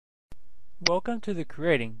Welcome to the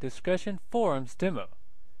Creating Discussion Forums demo.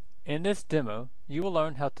 In this demo, you will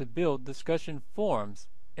learn how to build discussion forums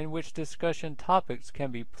in which discussion topics can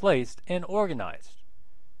be placed and organized.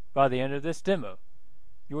 By the end of this demo,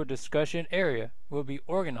 your discussion area will be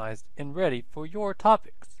organized and ready for your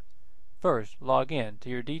topics. First, log in to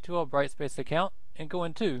your D2L Brightspace account and go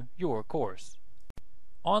into your course.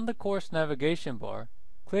 On the course navigation bar,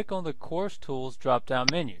 click on the Course Tools drop-down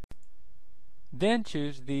menu. Then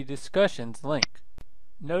choose the Discussions link.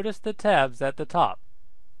 Notice the tabs at the top: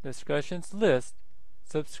 Discussions List,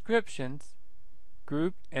 Subscriptions,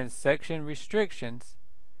 Group and Section Restrictions,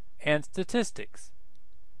 and Statistics.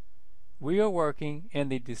 We are working in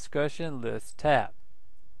the Discussion List tab.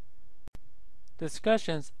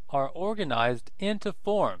 Discussions are organized into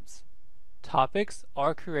forums. Topics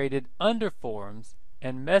are created under forums,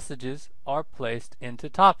 and messages are placed into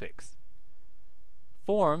topics.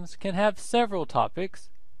 Forums can have several topics,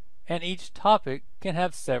 and each topic can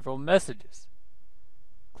have several messages.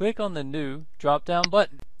 Click on the New drop-down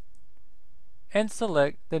button and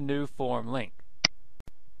select the New Forum link.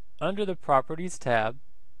 Under the Properties tab,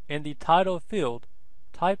 in the Title field,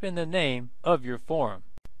 type in the name of your forum.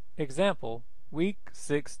 Example, Week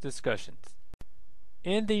 6 Discussions.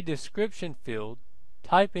 In the Description field,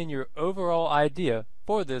 type in your overall idea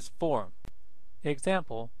for this forum.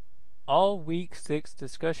 Example, all Week 6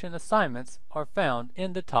 discussion assignments are found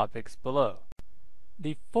in the topics below.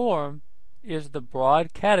 The forum is the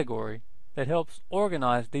broad category that helps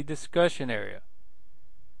organize the discussion area.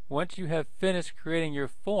 Once you have finished creating your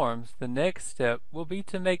forums, the next step will be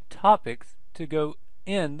to make topics to go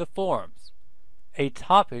in the forums. A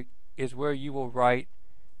topic is where you will write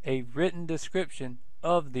a written description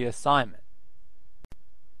of the assignment.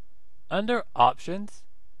 Under Options,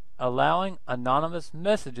 allowing anonymous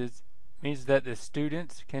messages means that the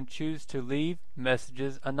students can choose to leave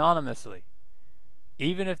messages anonymously.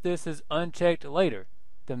 Even if this is unchecked later,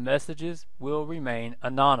 the messages will remain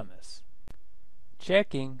anonymous.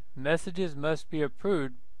 Checking messages must be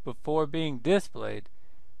approved before being displayed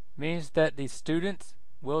means that the students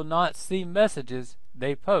will not see messages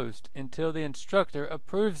they post until the instructor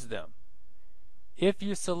approves them. If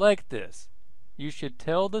you select this, you should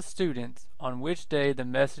tell the students on which day the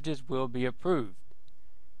messages will be approved.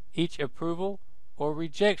 Each approval or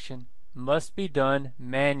rejection must be done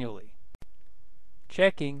manually.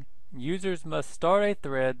 Checking users must start a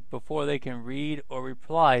thread before they can read or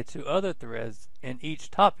reply to other threads in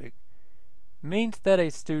each topic means that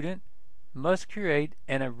a student must create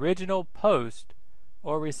an original post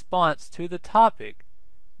or response to the topic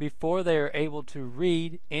before they are able to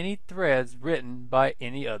read any threads written by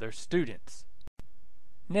any other students.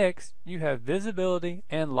 Next, you have visibility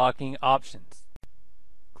and locking options.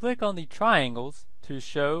 Click on the triangles to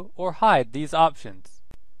show or hide these options.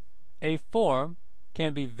 A forum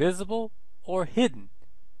can be visible or hidden,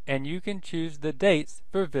 and you can choose the dates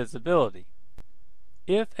for visibility.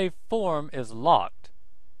 If a forum is locked,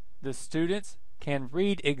 the students can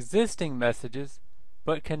read existing messages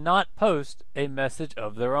but cannot post a message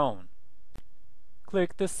of their own.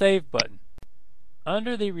 Click the Save button.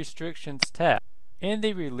 Under the Restrictions tab, in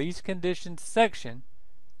the Release Conditions section,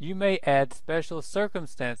 you may add special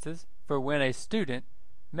circumstances for when a student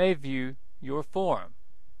may view your forum.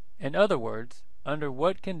 In other words, under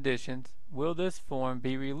what conditions will this forum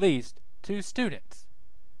be released to students?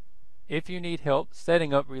 If you need help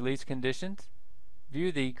setting up release conditions,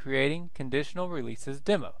 view the Creating Conditional Releases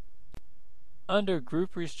demo. Under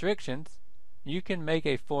Group Restrictions, you can make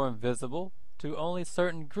a forum visible to only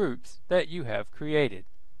certain groups that you have created.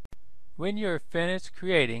 When you are finished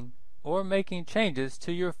creating or making changes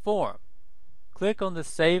to your forum, click on the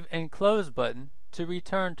Save and Close button to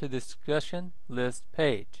return to the Discussion List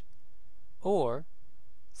page, or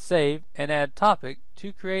Save and Add Topic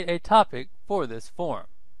to create a topic for this forum.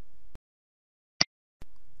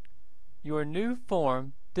 Your new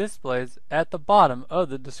forum displays at the bottom of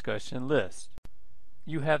the discussion list.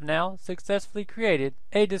 You have now successfully created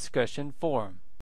a discussion forum.